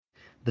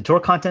The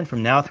Torah content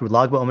from now through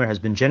Lag BaOmer has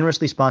been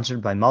generously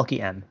sponsored by Malki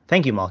M.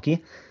 Thank you,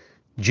 Malki.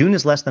 June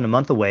is less than a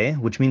month away,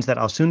 which means that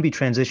I'll soon be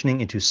transitioning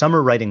into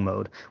summer writing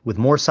mode, with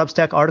more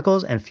Substack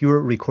articles and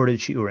fewer recorded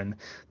shiurim.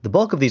 The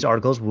bulk of these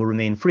articles will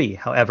remain free.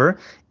 However,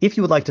 if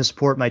you would like to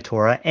support my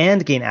Torah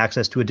and gain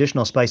access to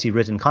additional spicy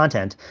written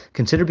content,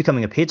 consider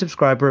becoming a paid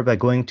subscriber by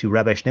going to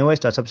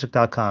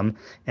rabbischneeweiss.substack.com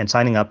and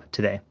signing up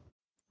today.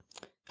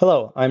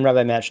 Hello, I'm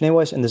Rabbi Matt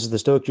Schneeweiss, and this is the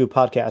Stoic Jew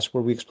podcast,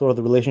 where we explore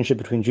the relationship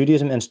between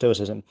Judaism and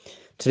Stoicism.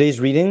 Today's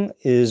reading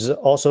is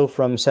also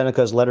from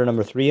Seneca's letter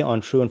number 3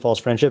 on true and false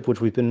friendship, which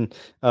we've been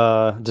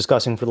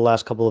discussing for the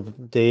last couple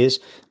of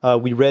days.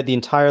 We read the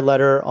entire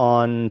letter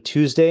on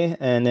Tuesday,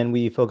 and then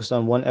we focused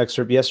on one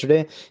excerpt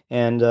yesterday,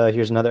 and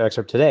here's another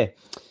excerpt today.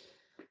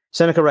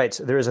 Seneca writes,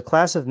 "There is a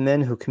class of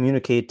men who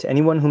communicate to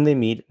anyone whom they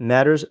meet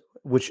matters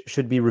which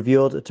should be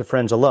revealed to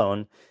friends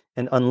alone,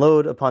 and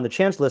unload upon the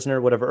chance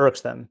listener whatever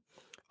irks them.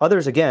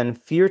 Others, again,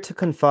 fear to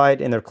confide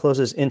in their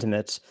closest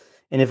intimates,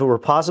 and if it were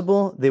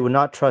possible, they would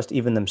not trust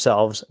even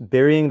themselves,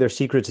 burying their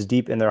secrets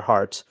deep in their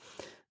hearts.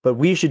 But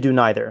we should do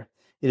neither.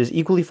 It is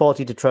equally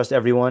faulty to trust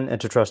everyone and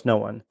to trust no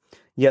one.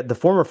 Yet the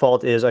former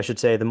fault is, I should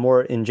say, the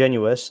more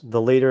ingenuous, the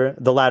latter,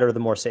 the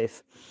more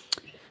safe."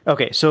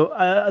 Okay, so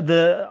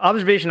the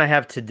observation I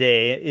have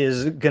today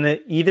is going to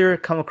either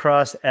come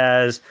across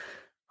as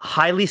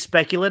highly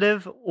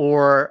speculative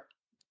or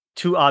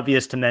too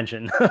obvious to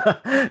mention.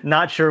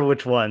 Not sure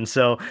which one.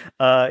 So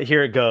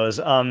here it goes.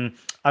 I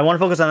want to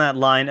focus on that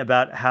line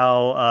about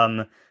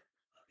how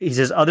he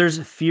says, others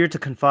fear to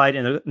confide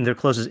in their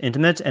closest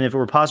intimates, and if it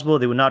were possible,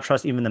 they would not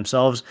trust even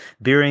themselves,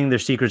 burying their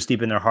secrets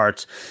deep in their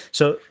hearts.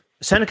 So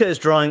Seneca is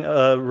drawing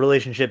a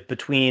relationship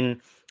between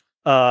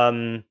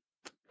having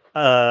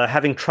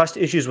trust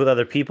issues with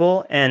other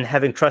people and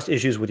having trust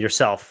issues with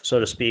yourself, so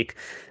to speak.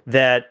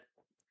 That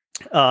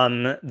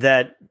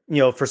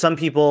for some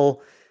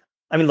people,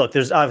 I mean, look,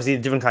 there's obviously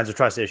different kinds of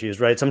trust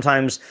issues, right?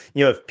 Sometimes,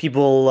 if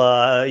people,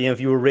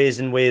 if you were raised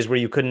in ways where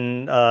you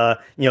couldn't,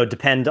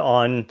 depend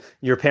on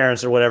your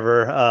parents or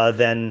whatever,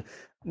 then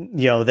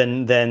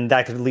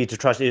that could lead to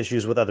trust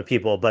issues with other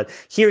people. But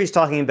here he's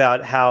talking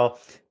about how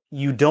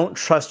you don't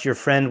trust your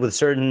friend with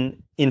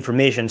certain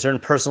information, certain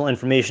personal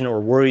information or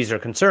worries or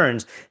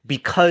concerns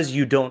because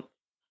you don't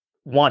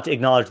want to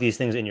acknowledge these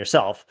things in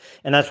yourself.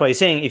 And that's why he's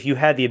saying if you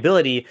had the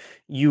ability,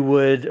 you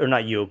would, or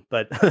not you,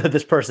 but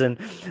this person,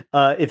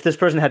 if this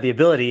person had the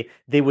ability,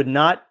 they would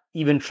not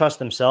even trust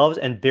themselves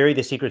and bury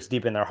the secrets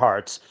deep in their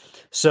hearts.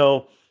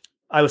 So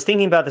I was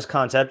thinking about this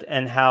concept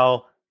and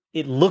how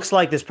it looks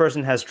like this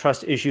person has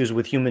trust issues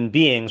with human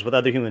beings, with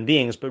other human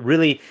beings, but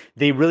really,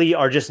 they really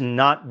are just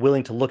not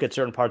willing to look at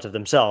certain parts of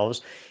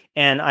themselves.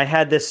 And I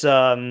had this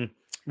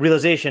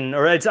realization,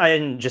 I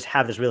didn't just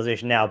have this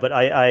realization now, but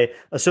I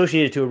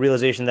associate it to a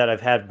realization that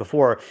I've had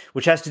before,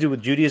 which has to do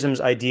with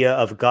Judaism's idea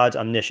of God's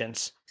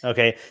omniscience.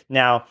 Okay,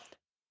 now,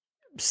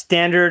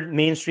 standard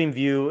mainstream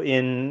view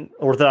in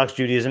Orthodox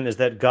Judaism is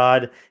that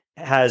God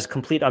has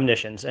complete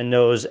omniscience and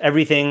knows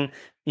everything,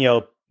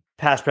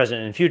 past,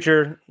 present, and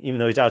future, even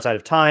though he's outside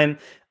of time.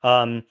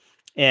 And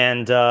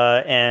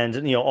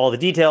all the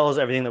details,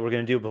 everything that we're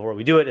going to do before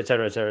we do it, et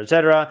cetera, et cetera, et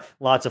cetera.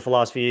 Lots of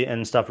philosophy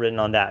and stuff written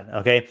on that.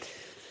 Okay.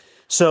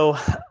 So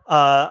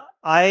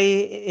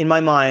in my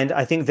mind,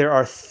 I think there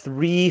are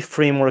 3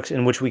 frameworks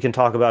in which we can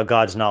talk about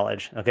God's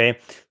knowledge. Okay.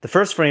 The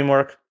first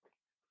framework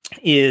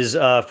is,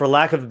 for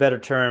lack of a better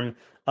term,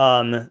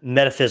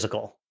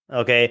 metaphysical.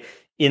 Okay.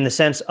 In the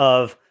sense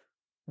of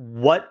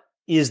what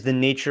is the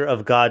nature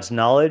of God's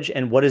knowledge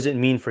and what does it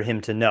mean for him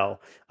to know?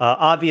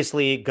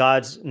 Obviously,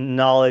 God's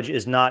knowledge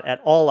is not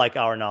at all like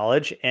our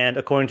knowledge. And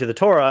according to the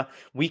Torah,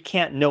 we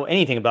can't know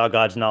anything about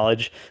God's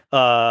knowledge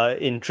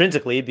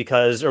intrinsically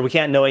or we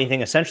can't know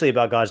anything essentially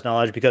about God's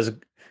knowledge because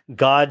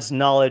God's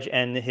knowledge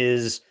and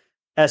his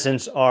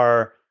essence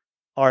are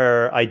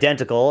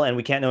identical, and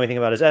we can't know anything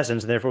about his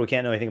essence, and therefore we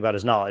can't know anything about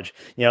his knowledge.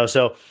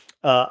 So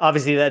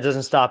obviously that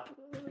doesn't stop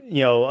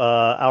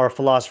our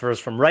philosophers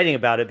from writing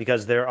about it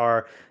because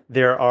there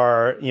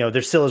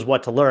still is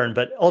what to learn,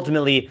 but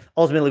ultimately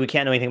we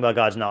can't know anything about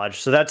God's knowledge.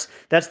 So that's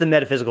the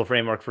metaphysical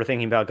framework for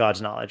thinking about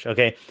God's knowledge.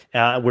 Okay,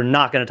 we're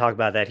not going to talk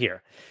about that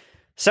here.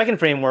 Second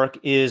framework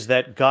is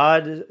that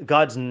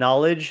God's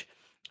knowledge,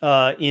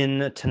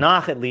 in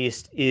Tanakh at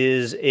least,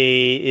 is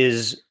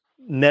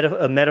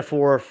a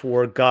metaphor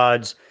for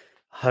God's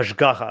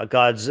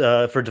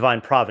hashgacha, for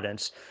divine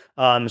providence.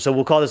 So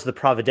we'll call this the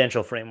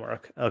providential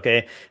framework.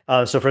 Okay.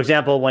 So for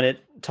example, when it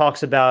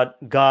talks about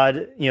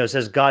God, it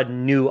says God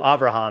knew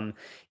Abraham,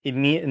 it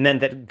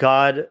means that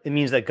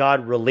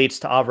God relates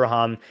to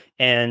Abraham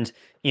and,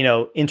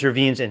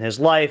 intervenes in his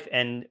life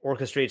and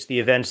orchestrates the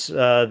events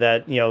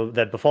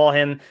that befall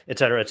him, et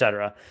cetera, et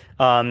cetera.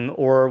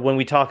 Or when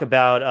we talk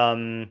about,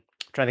 trying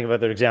to think of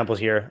other examples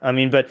here.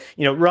 But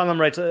Rambam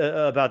writes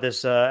about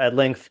this at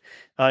length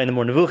in the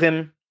More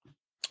Nevuchim.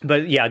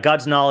 But yeah,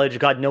 God's knowledge,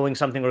 God knowing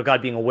something, or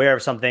God being aware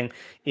of something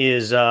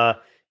is a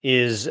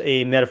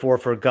metaphor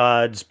for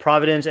God's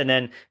providence, and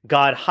then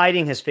God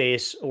hiding his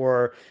face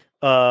or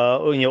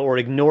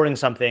ignoring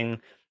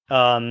something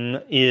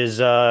is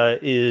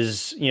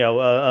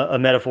a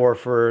metaphor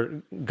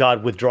for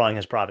God withdrawing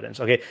his providence.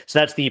 Okay, so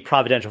that's the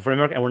providential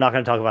framework, and we're not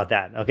going to talk about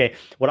that. Okay,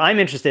 what I'm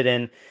interested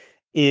in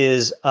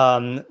is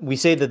we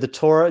say that the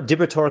Torah,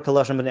 Dibra Torah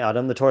Kalashon B'nei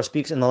Adam, the Torah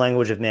speaks in the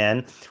language of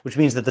man, which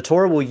means that the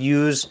Torah will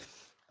use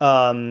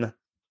um,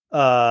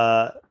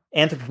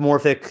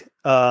 anthropomorphic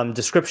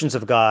descriptions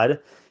of God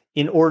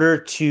in order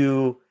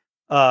to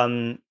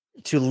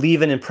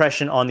leave an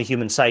impression on the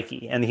human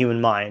psyche and the human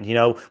mind.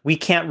 We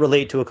can't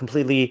relate to a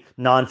completely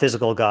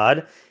non-physical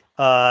God.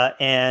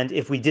 And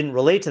if we didn't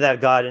relate to that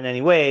God in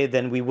any way,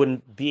 then we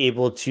wouldn't be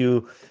able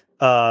to,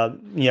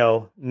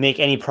 make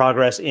any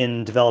progress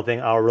in developing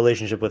our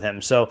relationship with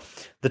him. So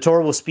the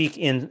Torah will speak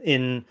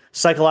in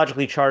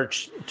psychologically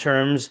charged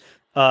terms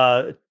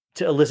to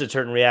elicit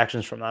certain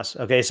reactions from us.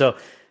 Okay, so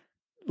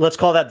let's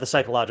call that the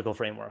psychological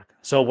framework.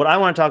 So what I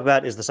want to talk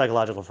about is the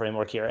psychological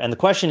framework here. And the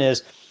question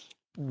is,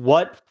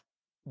 what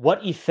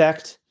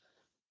effect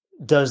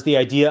does the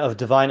idea of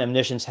divine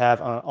omniscience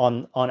have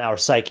on our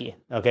psyche?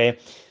 Okay,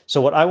 so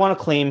what I want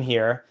to claim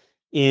here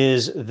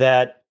is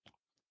that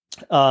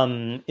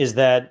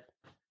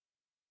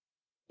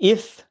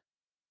if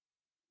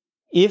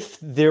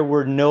there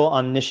were no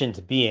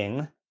omniscient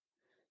being,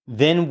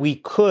 then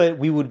we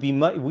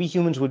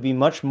humans would be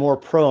much more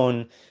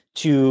prone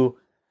to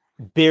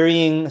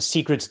burying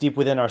secrets deep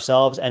within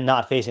ourselves and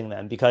not facing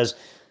them, because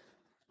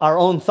our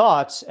own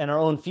thoughts and our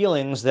own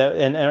feelings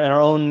and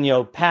our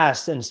own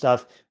past and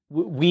stuff,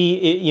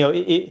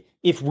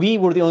 if we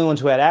were the only ones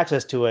who had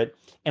access to it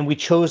and we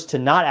chose to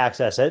not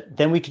access it,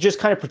 then we could just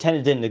kind of pretend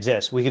it didn't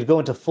exist. We could go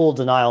into full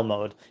denial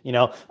mode. When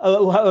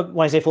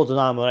I say full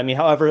denial mode, I mean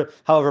however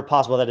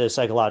possible that is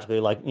psychologically.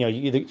 Like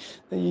you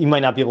might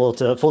not be able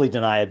to fully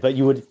deny it, but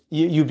you'd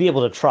be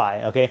able to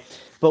try. Okay,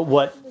 but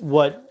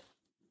what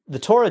the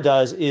Torah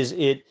does is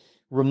it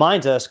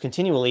reminds us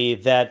continually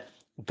that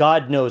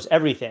God knows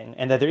everything,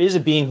 and that there is a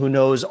being who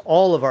knows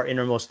all of our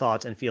innermost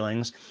thoughts and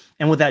feelings.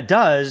 And what that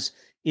does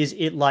is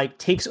it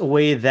takes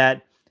away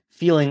that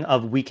feeling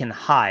of we can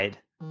hide,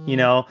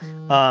 and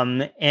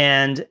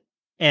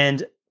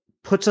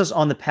puts us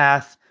on the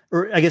path,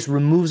 or I guess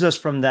removes us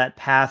from that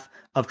path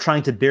of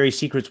trying to bury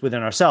secrets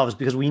within ourselves,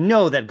 because we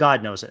know that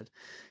God knows it,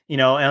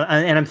 and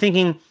I'm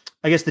thinking,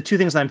 I guess the two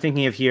things that I'm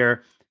thinking of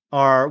here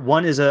are,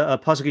 one is a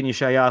pasuk in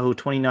Yeshayahu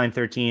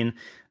 29:13,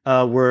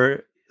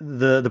 where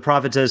the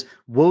prophet says,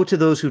 "Woe to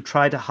those who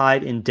try to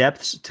hide in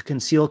depths, to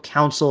conceal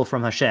counsel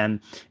from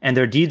Hashem, and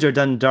their deeds are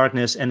done in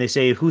darkness, and they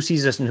say, who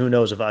sees us and who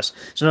knows of us?"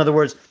 So in other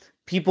words,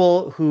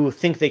 people who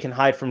think they can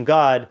hide from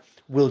God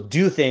will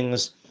do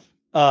things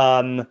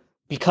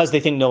because they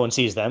think no one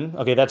sees them.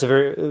 Okay, that's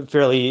a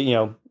fairly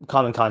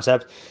common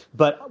concept.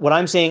 But what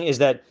I'm saying is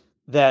that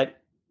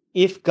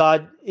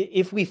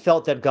if we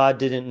felt that God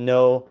didn't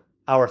know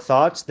our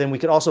thoughts, then we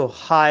could also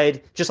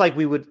hide, just like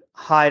we would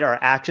hide our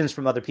actions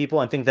from other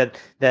people and think that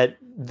the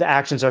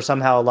actions are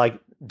somehow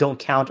don't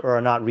count or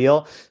are not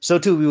real. So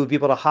too, we would be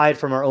able to hide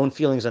from our own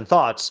feelings and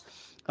thoughts,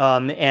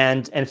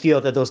 and feel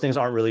that those things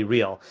aren't really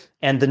real.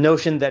 And the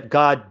notion that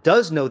God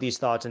does know these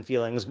thoughts and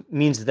feelings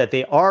means that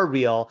they are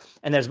real,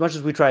 and that as much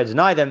as we try to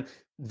deny them,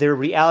 their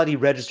reality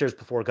registers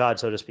before God,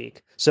 so to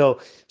speak. So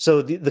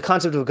the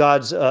concept of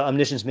God's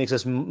omniscience makes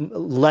us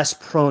less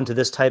prone to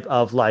this type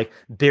of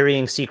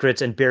burying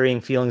secrets and burying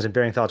feelings and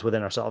burying thoughts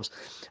within ourselves.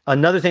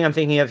 Another thing I'm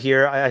thinking of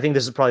here, I think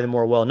this is probably the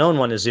more well-known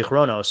one, is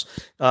Zichronos,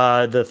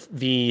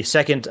 the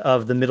second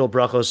of the middle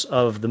brachos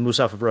of the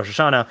Musaf of Rosh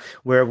Hashanah,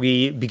 where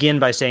we begin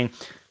by saying,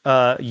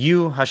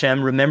 you,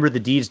 Hashem, remember the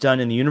deeds done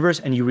in the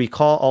universe, and you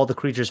recall all the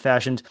creatures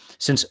fashioned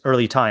since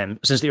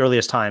the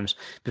earliest times.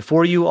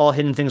 Before you, all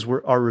hidden things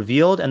are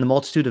revealed, and the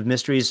multitude of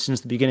mysteries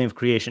since the beginning of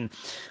creation.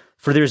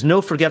 For there is no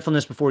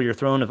forgetfulness before your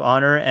throne of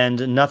honor,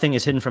 and nothing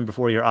is hidden from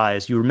before your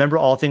eyes. You remember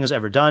all things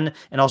ever done,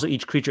 and also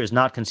each creature is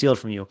not concealed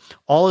from you.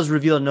 All is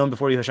revealed and known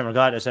before you, Hashem, our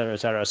God, etc.,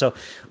 etc. So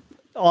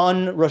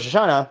on Rosh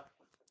Hashanah,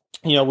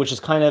 which is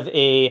kind of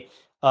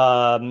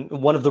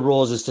one of the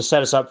rules is to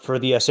set us up for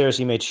the Aseret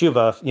Yimei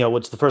Teshuvah,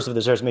 what's the first of the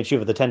Aseret Yimei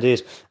Teshuvah, the 10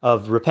 days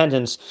of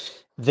repentance,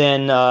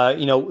 then,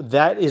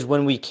 that is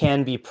when we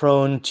can be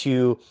prone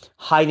to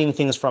hiding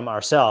things from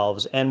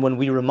ourselves. And when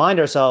we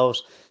remind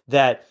ourselves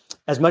that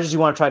as much as you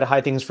want to try to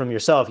hide things from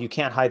yourself, you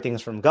can't hide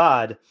things from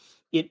God,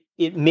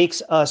 it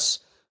makes us,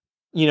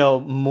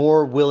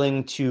 more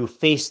willing to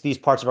face these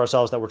parts of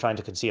ourselves that we're trying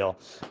to conceal.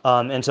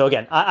 And so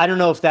again, I don't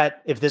know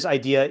if this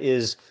idea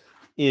is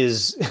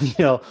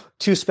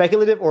too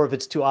speculative or if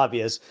it's too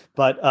obvious,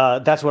 but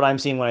that's what I'm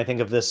seeing when I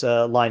think of this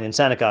line in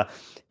Seneca.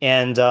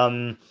 And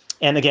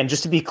again,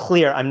 just to be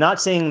clear, I'm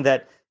not saying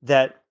that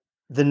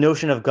the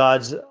notion of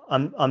God's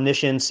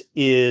omniscience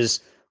is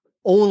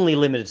only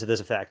limited to this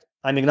effect.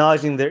 I'm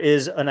acknowledging there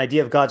is an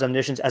idea of God's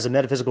omniscience as a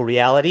metaphysical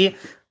reality,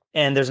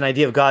 and there's an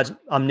idea of God's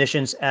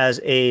omniscience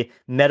as a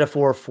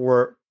metaphor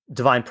for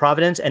divine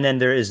providence, and then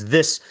there is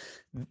this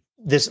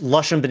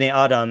Lashon B'nei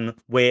Adam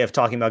way of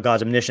talking about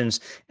God's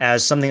omniscience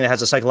as something that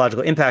has a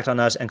psychological impact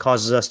on us and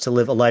causes us to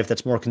live a life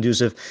that's more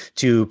conducive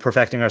to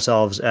perfecting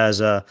ourselves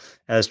as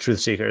truth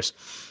seekers.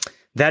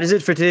 That is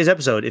it for today's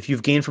episode. If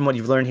you've gained from what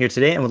you've learned here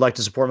today and would like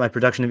to support my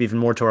production of even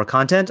more Torah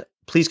content,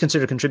 please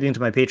consider contributing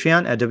to my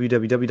Patreon at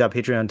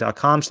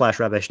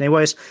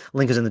www.patreon.com/Rabbi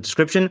Link is in the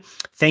description.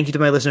 Thank you to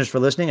my listeners for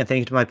listening, and thank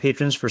you to my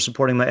patrons for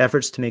supporting my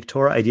efforts to make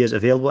Torah ideas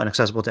available and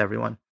accessible to everyone.